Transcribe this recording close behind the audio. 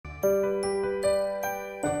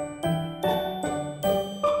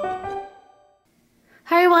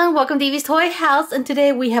Hi everyone, welcome to Evie's Toy House, and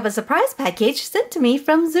today we have a surprise package sent to me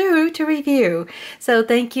from Zuru to review. So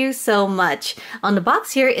thank you so much. On the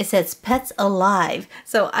box here it says Pets Alive.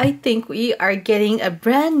 So I think we are getting a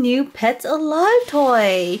brand new Pets Alive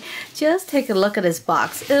toy. Just take a look at this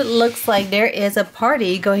box. It looks like there is a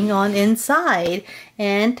party going on inside.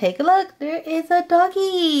 And take a look, there is a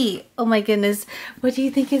doggy. Oh my goodness, what do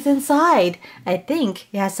you think is inside? I think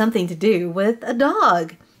it has something to do with a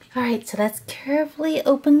dog. Alright, so let's carefully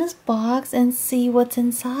open this box and see what's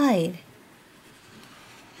inside.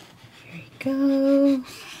 Here we go.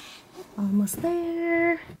 Almost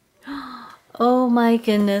there. Oh my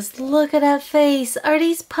goodness, look at that face. Are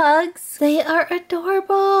these pugs? They are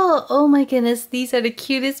adorable. Oh my goodness, these are the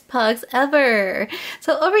cutest pugs ever.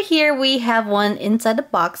 So over here we have one inside the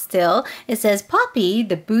box still. It says Poppy,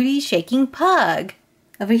 the booty shaking pug.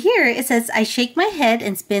 Over here, it says, I shake my head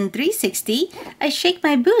and spin 360. I shake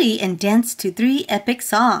my booty and dance to 3 epic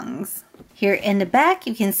songs. Here in the back,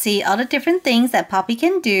 you can see all the different things that Poppy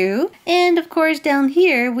can do. And of course, down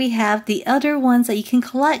here, we have the other ones that you can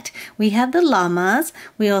collect. We have the llamas.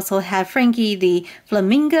 We also have Frankie the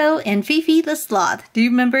flamingo and Fifi the sloth. Do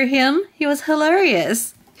you remember him? He was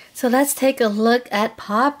hilarious. So let's take a look at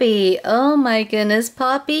Poppy. Oh my goodness,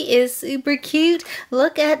 Poppy is super cute.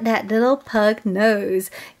 Look at that little pug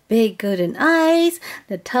nose. Big golden eyes,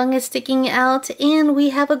 the tongue is sticking out, and we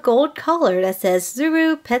have a gold collar that says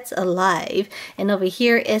Zuru Pets Alive. And over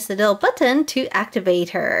here is the little button to activate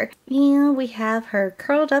her. And we have her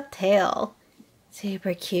curled up tail.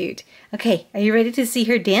 Super cute. Okay, are you ready to see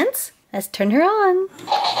her dance? Let's turn her on.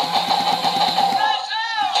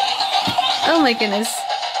 Oh my goodness.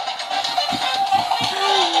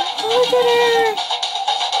 Look at her!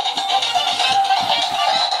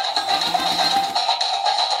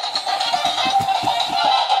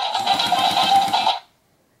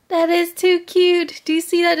 That is too cute. Do you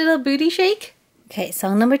see that little booty shake? Okay,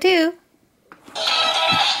 song number 2.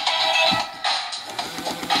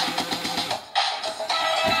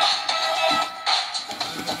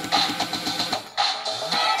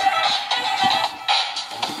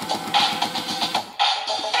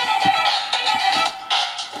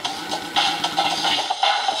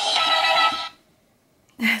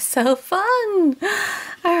 So fun!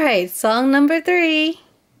 Alright, song number 3.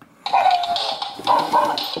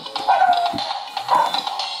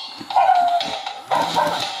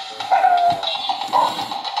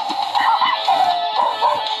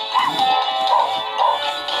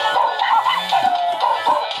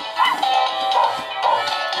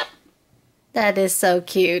 That is so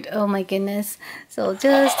cute. Oh my goodness. So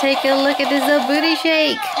just take a look at this little booty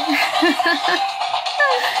shake.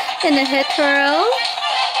 And the head twirl.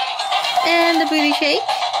 And the booty shake.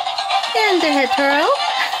 And the head twirl.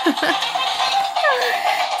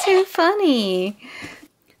 Too funny.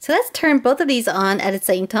 So let's turn both of these on at the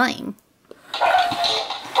same time.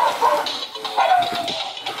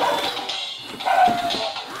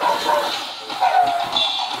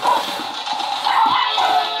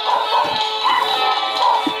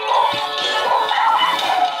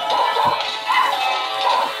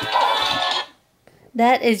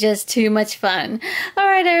 That is just too much fun.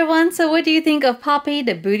 Alright everyone, so what do you think of Poppy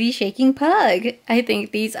the booty shaking pug? I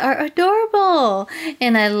think these are adorable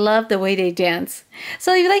and I love the way they dance.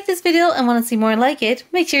 So if you like this video and want to see more like it,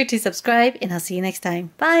 make sure to subscribe and I'll see you next time.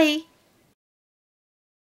 Bye!